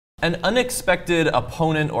An unexpected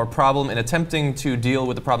opponent or problem in attempting to deal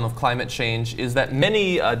with the problem of climate change is that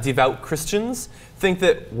many devout Christians think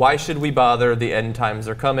that why should we bother, the end times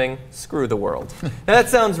are coming, screw the world. Now that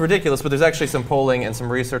sounds ridiculous, but there's actually some polling and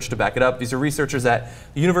some research to back it up. These are researchers at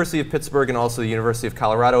the University of Pittsburgh and also the University of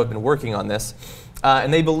Colorado have been working on this.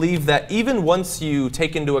 And they believe that even once you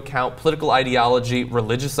take into account political ideology,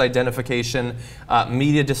 religious identification,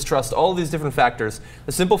 media distrust, all of these different factors,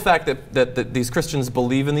 the simple fact that these Christians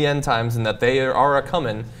believe in the end times and that they are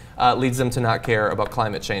a-coming leads them to not care about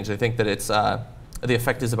climate change. They think that it's the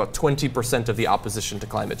effect is about 20% of the opposition to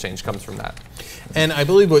climate change comes from that. And I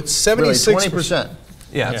believe what 76%. Really, 20%.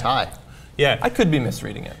 Yeah, That's high. Yeah, I could be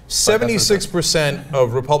misreading it. 76%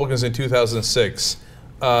 of Republicans in 2006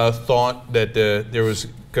 thought that there was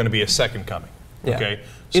going to be a second coming. Yeah. Okay,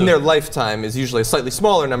 in their lifetime is usually a slightly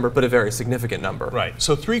smaller number, but a very significant number. Right.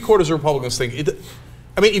 So 3/4 of Republicans think it.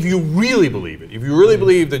 I mean, if you really believe it, if you really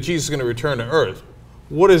believe that Jesus is going to return to Earth,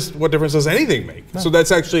 what difference does anything make? No. So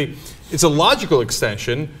that's actually, it's a logical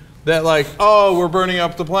extension that, like, oh, we're burning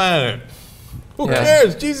up the planet. Who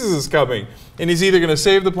cares? Jesus is coming. And he's either going to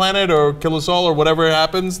save the planet or kill us all or whatever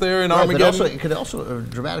happens there in Armageddon. But it could also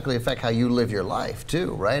dramatically affect how you live your life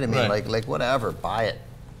too, right? I mean, like whatever, buy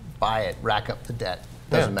it, rack up the debt.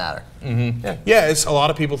 Doesn't matter. Mm-hmm. Yeah, it's a lot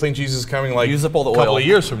of people think Jesus is coming like use up all the a couple oil. of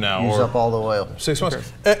years from now. Use up all the oil. 6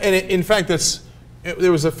 months. And in fact,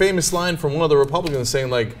 there was a famous line from one of the Republicans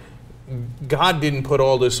saying, like, God didn't put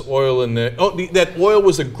all this oil in the... Oh, that oil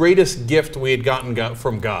was the greatest gift we had gotten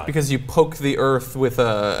from God. Because you poke the earth with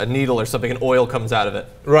a needle or something and oil comes out of it.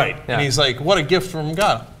 Right. Yeah. And he's like, what a gift from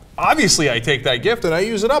God. Obviously, I take that gift and I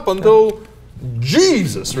use it up until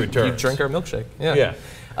Jesus returns. You drink our milkshake. Yeah.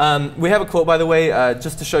 We have a quote, by the way,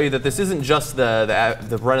 just to show you that this isn't just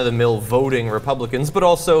the run-of-the-mill voting Republicans, but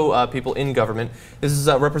also people in government. This is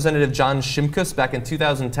Representative John Shimkus back in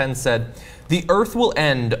 2010 said, "The earth will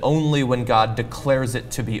end only when God declares it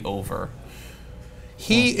to be over."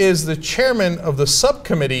 He is the chairman of the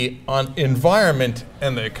subcommittee on environment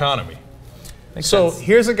and the economy. Makes sense.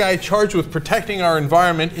 Here's a guy charged with protecting our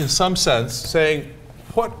environment in some sense, saying,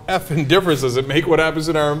 what effing difference does it make what happens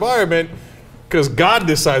in our environment? Because God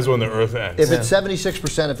decides when the earth ends. If it's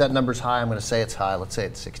 76%, if that number's high, I'm going to say it's high. Let's say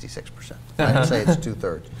it's 66%. I'd say it's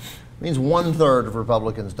 2/3. It means 1/3 of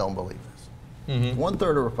Republicans don't believe this.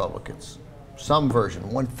 1/3 of Republicans, some version,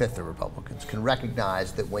 1/5 of Republicans can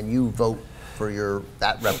recognize that when you vote for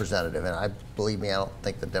that representative, and believe me, I don't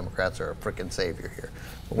think the Democrats are a frickin' savior here,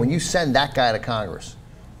 but when you send that guy to Congress,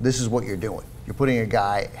 this is what you're doing. You're putting a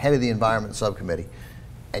guy head of the Environment Subcommittee,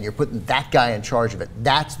 and you're putting that guy in charge of it.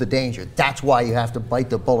 That's the danger. That's why you have to bite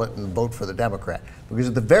the bullet and vote for the Democrat. Because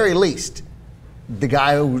at the very least, the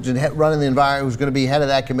guy who's running the environment, who's going to be head of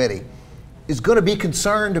that committee, is going to be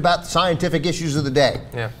concerned about the scientific issues of the day.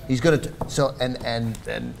 Yeah. He's going to and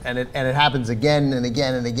it happens again and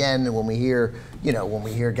again and again. And when we hear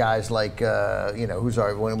guys like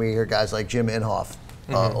when we hear guys like Jim Inhofe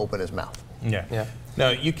open his mouth. Yeah.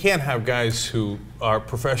 Now, you can't have guys who are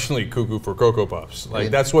professionally cuckoo for Cocoa Puffs. Like,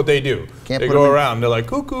 that's what they do. They go around, they're like,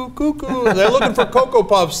 cuckoo, cuckoo. They're looking for Cocoa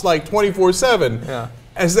Puffs like 24/7. Yeah.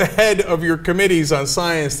 As the head of your committees on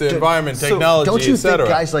science, the environment, technology, don't you etc. think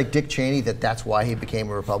guys like Dick Cheney, that's why he became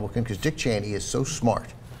a Republican? Because Dick Cheney is so smart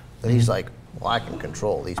that he's like, well, I can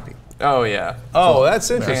control these people. Oh, yeah. Oh, that's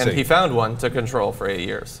interesting. And he found one to control for 8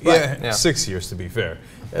 years. Yeah, 6 years to be fair.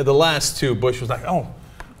 The last two, Bush was like, oh,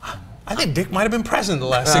 I think Dick might have been president the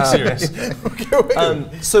last 6 years.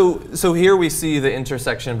 So here we see the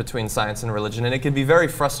intersection between science and religion, and it can be very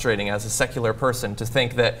frustrating as a secular person to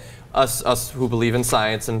think that us who believe in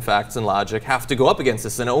science and facts and logic have to go up against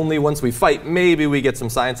this, and only once we fight, maybe we get some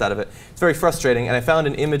science out of it. It's very frustrating, and I found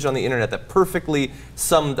an image on the internet that perfectly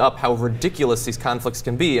summed up how ridiculous these conflicts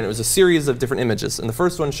can be, and it was a series of different images, and the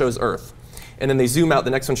first one shows Earth. And then they zoom out,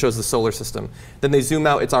 the next one shows the solar system. Then they zoom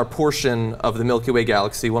out, it's our portion of the Milky Way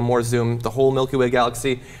galaxy. One more zoom, the whole Milky Way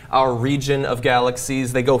galaxy, our region of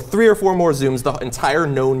galaxies. They go 3 or 4 more zooms, the entire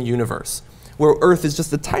known universe, where Earth is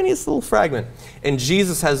just the tiniest little fragment. And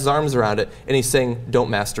Jesus has his arms around it, and he's saying,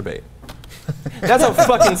 don't masturbate. That's how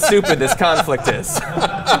fucking stupid this conflict is.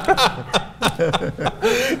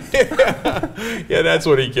 Yeah, that's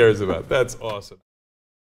what he cares about. That's awesome.